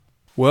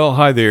Well,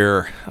 hi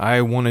there.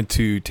 I wanted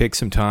to take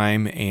some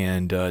time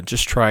and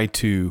just try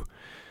to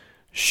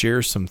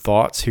share some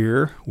thoughts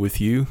here with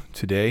you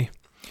today.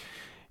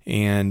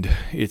 And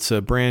it's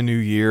a brand new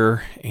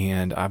year,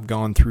 and I've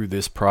gone through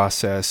this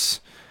process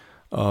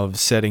of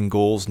setting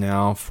goals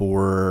now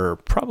for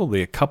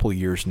probably a couple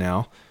years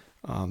now,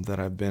 that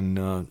I've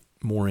been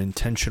more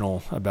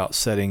intentional about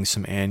setting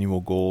some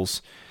annual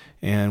goals,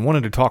 and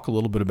wanted to talk a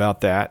little bit about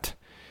that.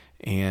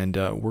 And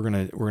we're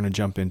gonna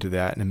jump into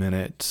that in a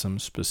minute. Some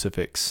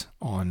specifics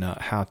on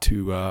how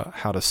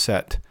to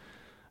set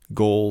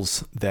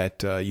goals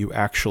that you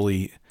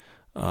actually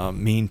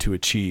mean to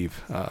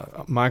achieve.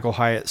 Michael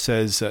Hyatt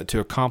says to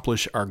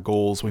accomplish our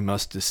goals, we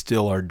must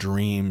distill our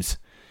dreams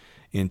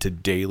into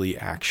daily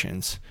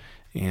actions,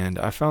 and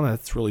I found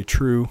that's really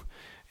true.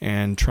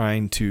 And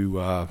trying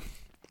to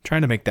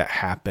make that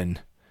happen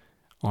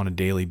on a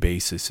daily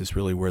basis is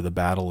really where the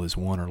battle is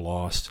won or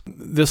lost.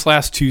 This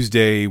last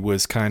Tuesday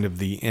was kind of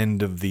the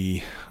end of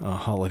the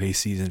holiday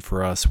season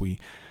for us. We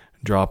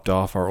dropped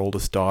off our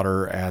oldest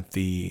daughter at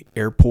the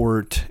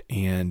airport,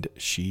 and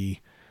she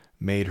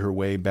made her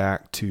way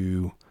back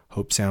to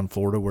Hope Sound,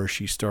 Florida, where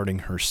she's starting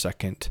her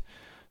second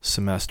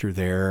semester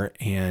there.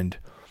 And,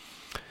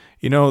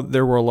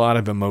 there were a lot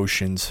of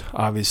emotions.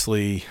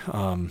 Obviously,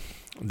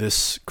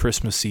 this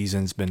Christmas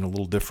season's been a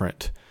little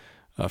different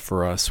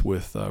for us,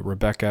 with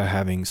Rebecca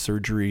having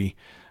surgery,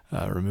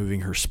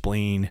 removing her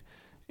spleen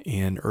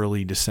in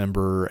early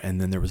December,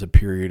 and then there was a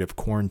period of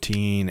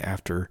quarantine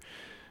after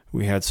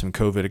we had some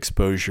COVID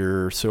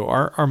exposure. So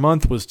our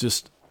month was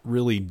just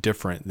really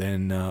different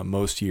than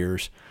most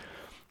years.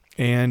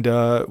 And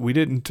we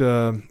didn't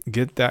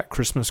get that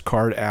Christmas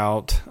card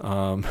out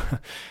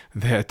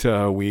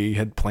that we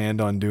had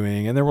planned on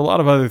doing, and there were a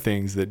lot of other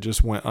things that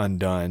just went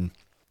undone.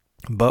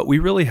 But we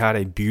really had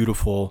a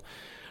beautiful,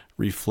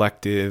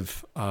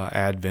 reflective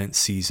Advent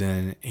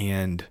season,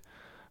 and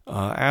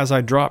as I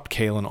dropped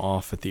Kaylin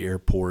off at the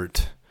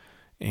airport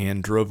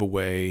and drove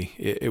away,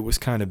 it was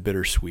kind of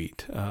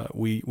bittersweet.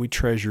 We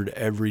treasured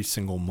every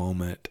single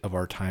moment of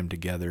our time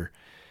together,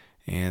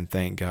 and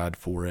thank God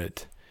for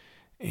it.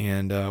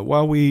 And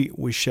while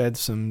we shed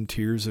some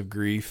tears of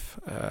grief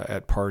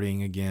at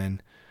parting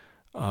again,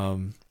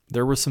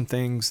 there were some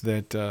things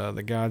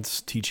that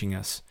God's teaching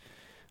us.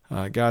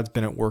 God's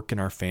been at work in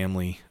our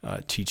family,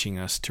 teaching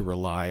us to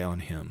rely on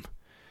Him.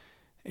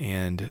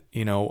 And,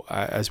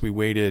 as we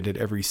waited at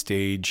every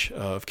stage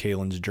of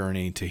Kaylin's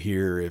journey to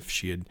hear if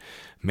she had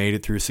made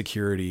it through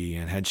security,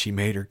 and had she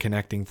made her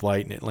connecting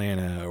flight in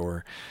Atlanta,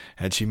 or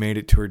had she made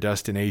it to her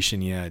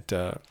destination yet,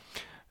 the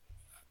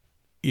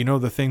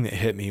thing that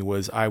hit me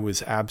was I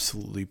was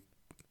absolutely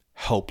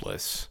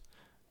helpless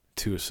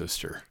to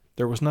assist her.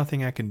 There was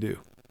nothing I could do.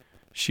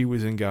 She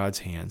was in God's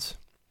hands.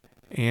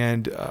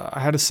 And I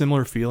had a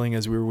similar feeling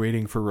as we were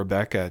waiting for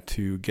Rebecca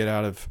to get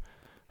out of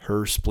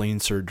her spleen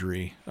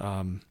surgery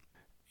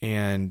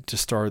and to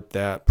start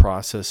that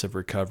process of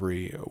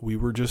recovery. We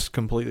were just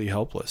completely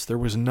helpless. There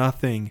was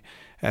nothing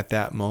at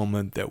that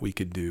moment that we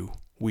could do.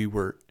 We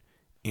were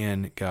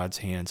in God's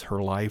hands.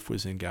 Her life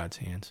was in God's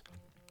hands.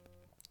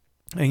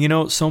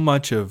 And so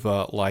much of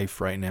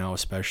life right now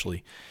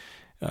especially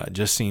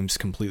just seems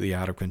completely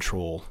out of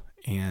control.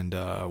 And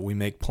we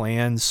make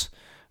plans.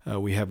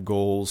 We have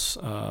goals,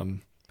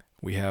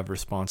 we have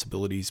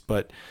responsibilities,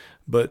 but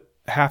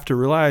have to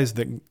realize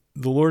that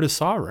the Lord is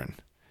sovereign.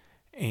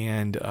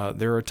 And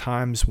there are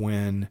times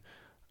when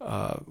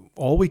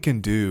all we can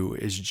do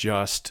is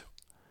just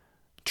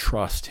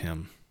trust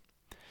Him.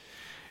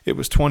 It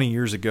was 20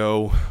 years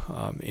ago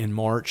in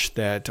March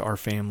that our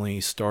family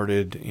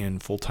started in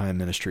full-time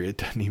ministry. It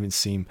doesn't even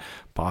seem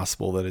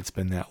possible that it's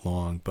been that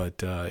long,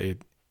 but it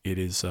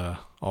is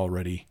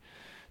already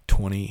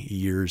 20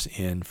 years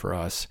in for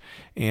us.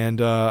 And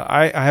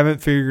I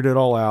haven't figured it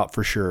all out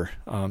for sure.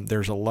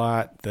 There's a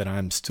lot that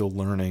I'm still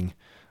learning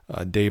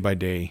day by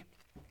day.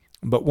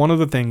 But one of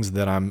the things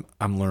that I'm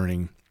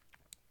learning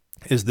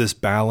is this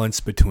balance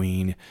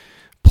between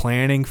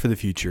planning for the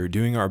future,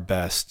 doing our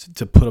best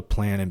to put a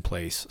plan in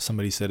place.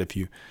 Somebody said if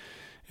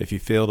you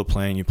fail to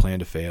plan, you plan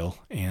to fail.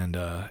 And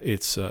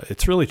it's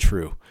really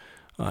true.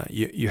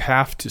 You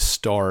have to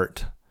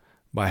start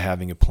by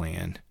having a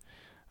plan.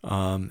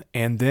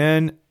 And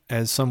then,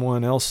 as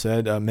someone else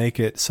said, make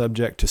it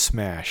subject to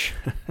smash.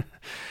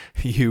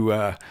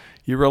 You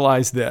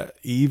realize that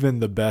even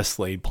the best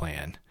laid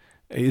plan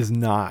is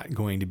not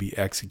going to be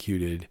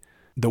executed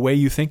the way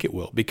you think it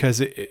will,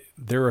 because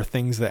there are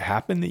things that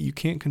happen that you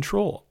can't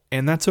control,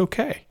 and that's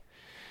okay.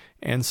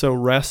 And so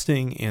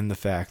resting in the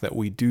fact that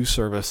we do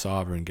serve a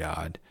sovereign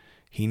God,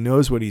 He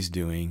knows what He's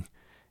doing,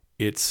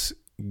 it's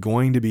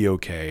going to be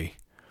okay,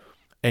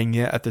 and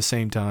yet at the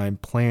same time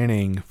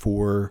planning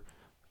for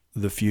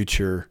the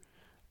future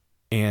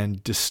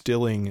and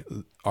distilling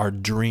our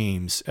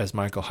dreams, as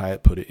Michael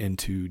Hyatt put it,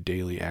 into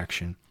daily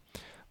action.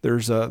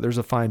 There's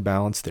a fine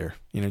balance there.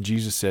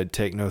 Jesus said,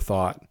 "Take no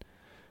thought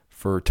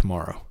for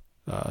tomorrow.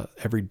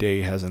 Every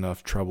day has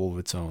enough trouble of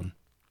its own."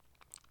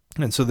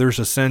 And so there's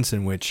a sense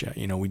in which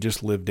we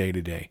just live day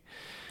to day,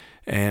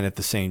 and at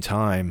the same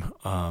time,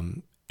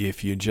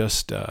 if you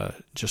just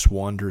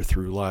wander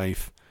through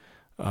life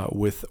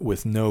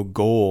with no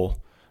goal,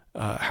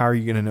 how are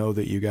you going to know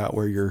that you got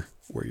where you're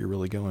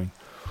really going?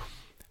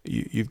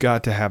 You've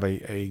got to have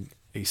a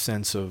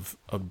sense of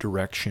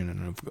direction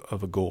and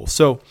of a goal.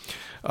 So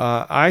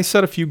I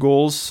set a few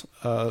goals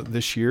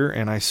this year,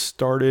 and I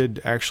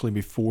started actually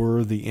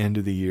before the end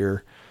of the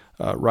year,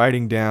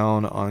 writing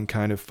down on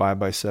kind of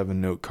 5x7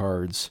 note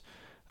cards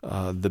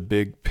the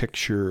big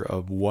picture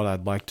of what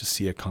I'd like to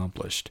see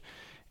accomplished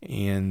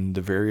in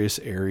the various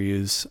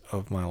areas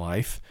of my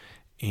life,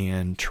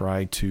 and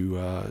try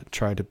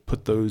to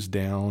put those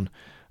down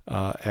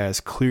as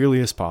clearly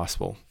as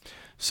possible.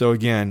 So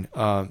again,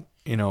 I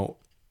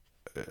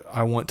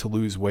want to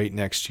lose weight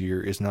next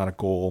year is not a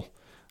goal,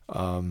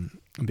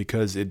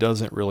 because it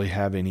doesn't really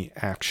have any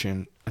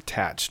action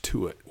attached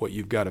to it. What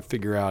you've got to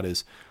figure out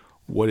is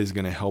what is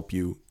going to help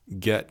you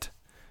get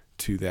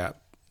to that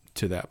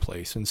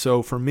place. And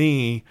so for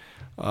me,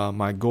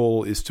 my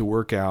goal is to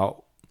work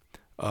out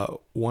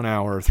 1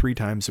 hour 3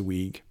 times a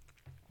week,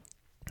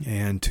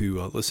 and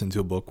to listen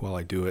to a book while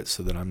I do it,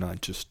 so that I'm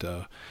not just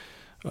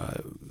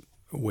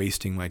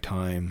wasting my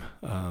time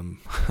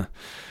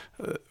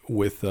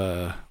with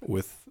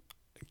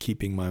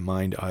keeping my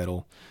mind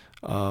idle,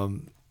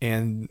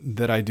 and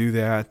that I do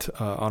that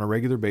on a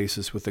regular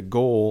basis with the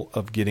goal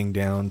of getting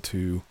down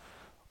to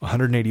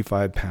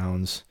 185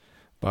 pounds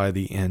by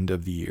the end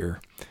of the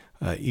year,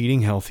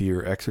 eating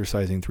healthier,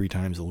 exercising 3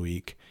 times a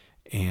week,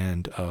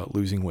 and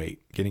losing weight,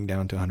 getting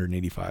down to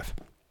 185.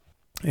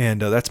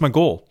 And that's my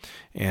goal,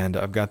 and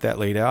I've got that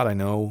laid out. I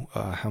know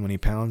how many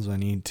pounds I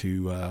need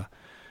to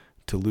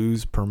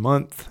lose per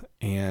month,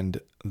 and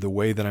the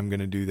way that I'm going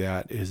to do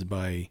that is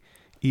by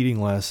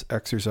eating less,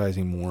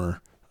 exercising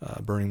more,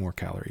 burning more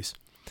calories.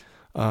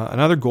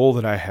 Another goal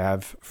that I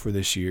have for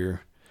this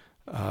year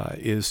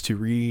is to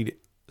read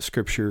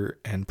Scripture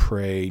and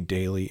pray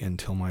daily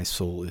until my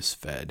soul is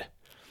fed.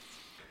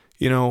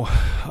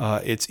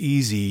 It's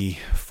easy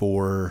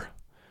for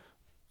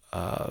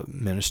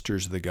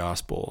ministers of the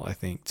gospel, I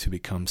think, to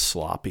become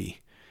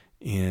sloppy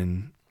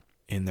in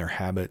their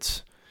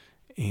habits,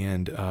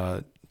 and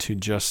to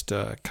just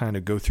kind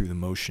of go through the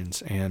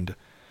motions. And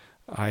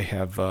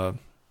I've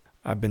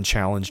been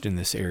challenged in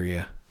this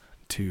area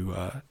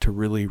to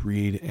really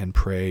read and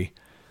pray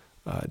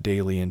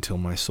daily until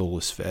my soul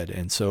is fed.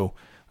 And so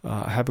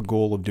I have a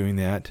goal of doing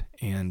that,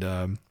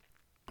 and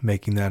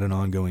making that an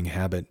ongoing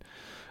habit.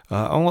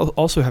 I'll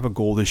also have a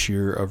goal this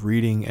year of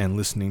reading and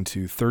listening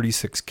to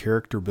 36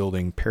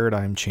 character-building,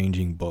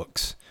 paradigm-changing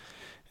books.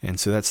 And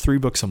so that's 3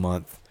 books a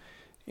month.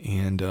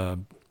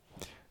 And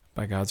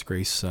by God's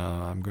grace,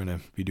 I'm going to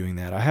be doing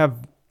that. I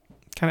have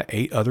kind of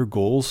 8 other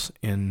goals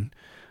in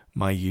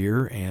my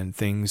year, and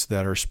things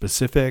that are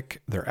specific,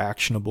 they're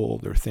actionable,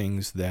 they're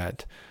things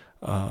that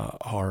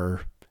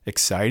are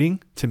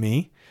exciting to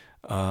me.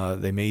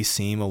 They may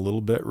seem a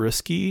little bit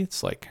risky.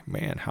 It's like,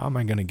 man, how am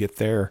I going to get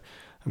there?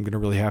 I'm going to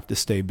really have to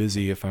stay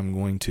busy if I'm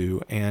going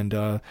to. And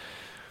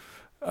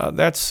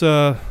that's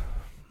what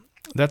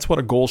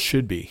a goal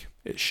should be.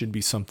 It should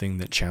be something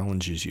that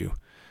challenges you.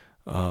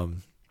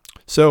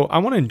 So I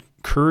want to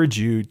encourage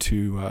you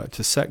to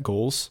set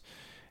goals,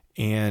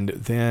 and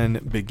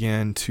then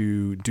begin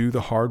to do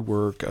the hard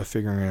work of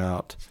figuring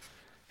out,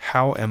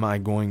 how am I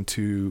going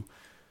to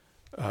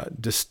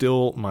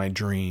distill my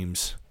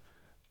dreams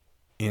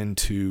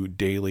into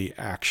daily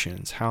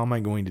actions? How am I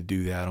going to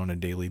do that on a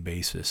daily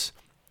basis?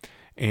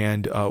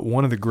 And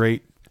one of the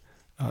great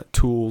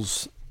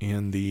tools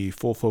in the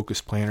Full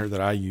Focus Planner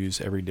that I use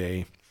every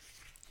day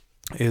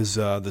is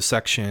the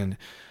section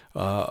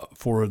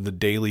for the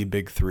daily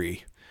big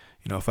 3.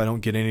 If I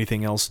don't get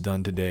anything else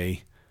done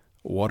today,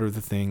 what are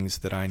the things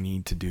that I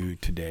need to do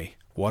today?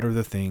 What are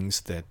the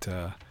things that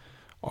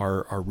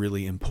are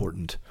really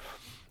important?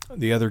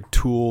 The other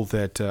tool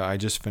that I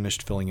just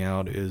finished filling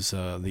out is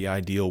the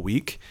Ideal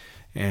Week.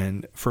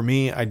 And for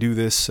me, I do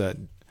this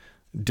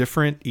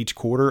different each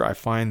quarter. I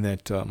find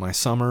that my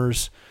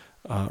summers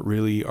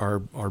really are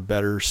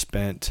better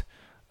spent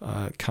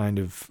kind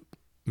of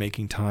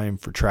making time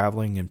for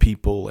traveling and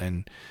people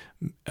and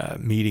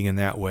meeting in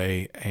that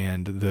way.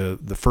 And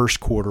the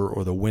first quarter,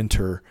 or the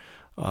winter,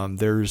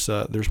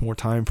 there's more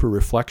time for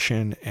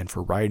reflection and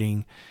for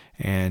writing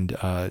and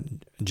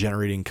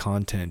generating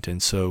content.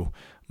 And so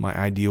my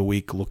Ideal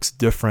Week looks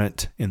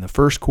different in the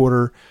first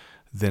quarter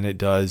than it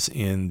does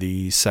in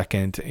the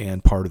second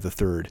and part of the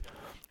third.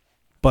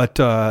 But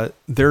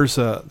there's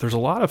a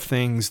lot of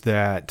things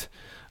that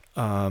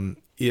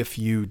if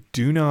you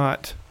do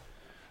not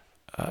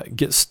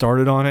get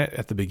started on it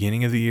at the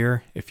beginning of the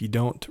year, if you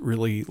don't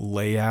really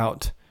lay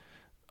out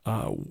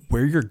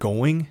where you're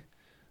going,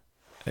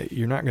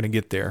 you're not going to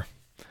get there.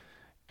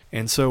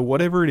 And so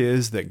whatever it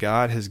is that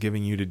God has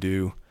given you to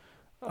do,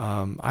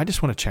 I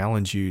just want to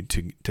challenge you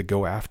to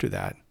go after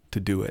that, to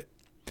do it,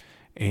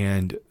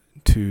 and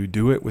to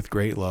do it with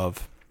great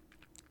love,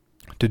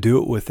 to do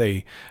it with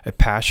a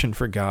passion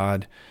for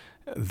God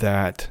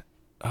that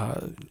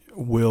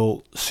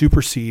will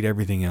supersede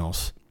everything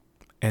else,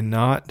 and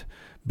not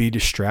be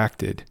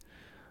distracted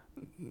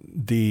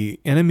the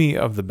enemy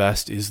of the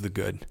best is the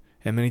good.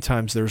 And many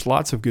times there's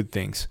lots of good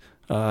things.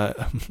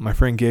 My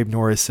friend Gabe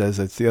Norris says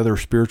it's the other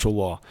spiritual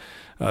law.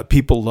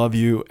 People love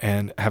you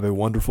and have a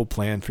wonderful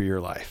plan for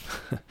your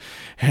life.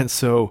 And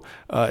so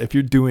if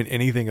you're doing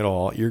anything at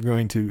all, you're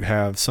going to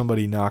have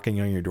somebody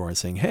knocking on your door and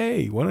saying,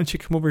 hey, why don't you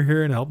come over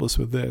here and help us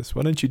with this?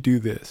 Why don't you do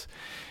this?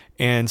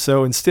 And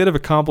so instead of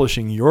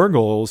accomplishing your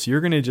goals, you're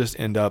going to just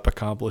end up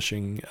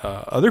accomplishing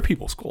other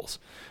people's goals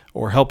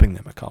or helping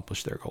them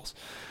accomplish their goals.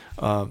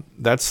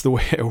 That's the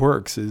way it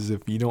works, is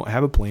if you don't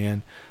have a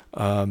plan,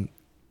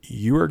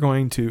 you are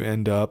going to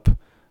end up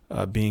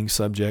being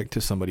subject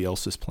to somebody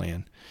else's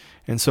plan.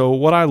 And so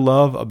what I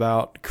love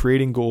about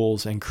creating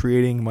goals and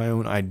creating my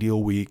own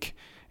ideal week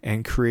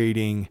and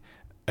creating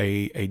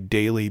a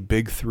daily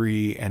big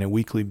three and a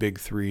weekly big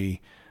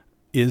three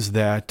is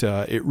that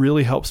it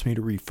really helps me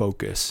to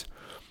refocus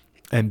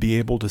and be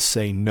able to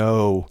say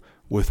no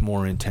with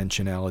more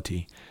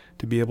intentionality,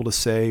 to be able to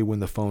say when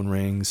the phone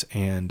rings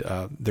and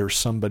there's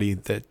somebody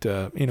that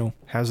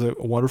has a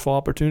wonderful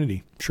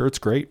opportunity. Sure, it's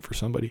great for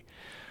somebody.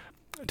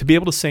 To be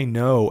able to say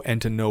no and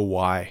to know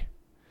why.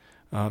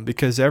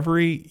 Because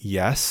every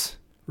yes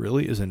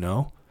really is a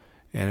no,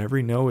 and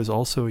every no is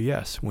also a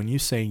yes. When you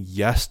say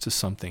yes to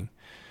something,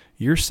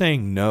 you're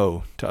saying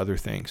no to other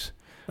things.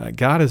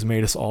 God has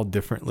made us all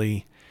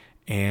differently,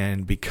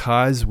 and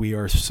because we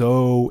are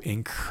so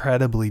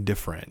incredibly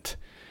different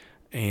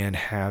and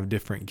have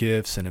different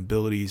gifts and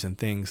abilities and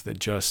things that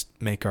just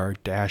make our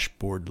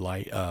dashboard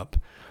light up,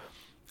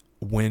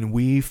 when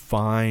we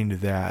find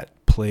that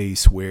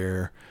place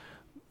where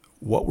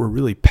what we're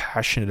really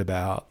passionate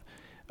about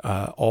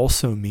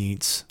also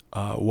meets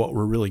what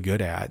we're really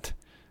good at,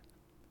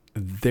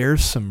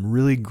 there's some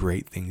really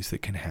great things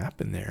that can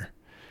happen there.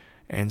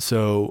 And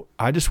so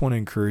I just want to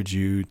encourage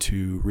you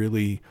to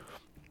really,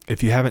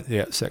 if you haven't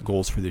yet set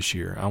goals for this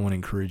year, I want to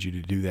encourage you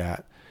to do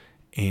that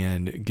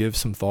and give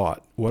some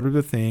thought. What are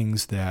the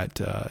things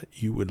that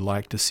you would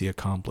like to see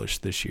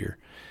accomplished this year?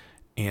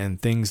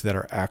 And things that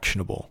are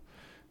actionable,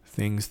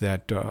 things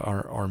that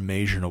are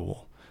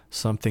measurable,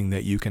 something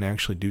that you can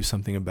actually do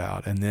something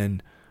about, and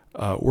then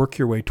work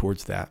your way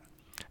towards that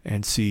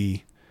and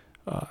see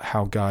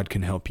how God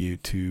can help you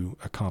to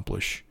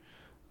accomplish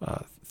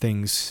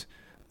things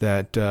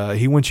that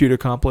He wants you to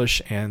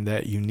accomplish and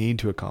that you need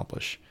to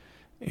accomplish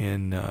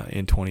in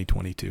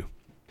 2022.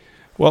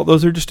 Well,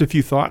 those are just a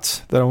few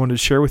thoughts that I wanted to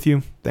share with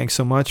you. Thanks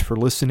so much for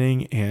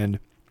listening, and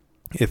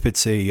if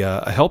it's a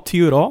help to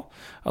you at all,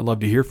 I'd love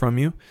to hear from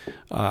you.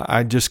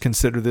 I just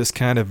consider this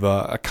kind of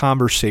a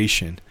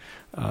conversation.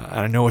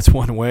 I know it's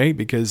one way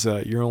because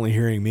you're only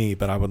hearing me,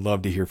 but I would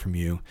love to hear from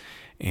you.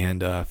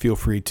 And feel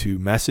free to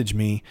message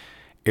me.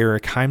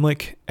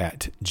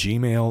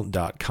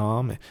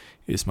 ericheimlich@gmail.com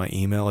is my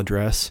email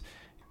address.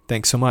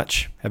 Thanks so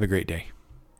much. Have a great day.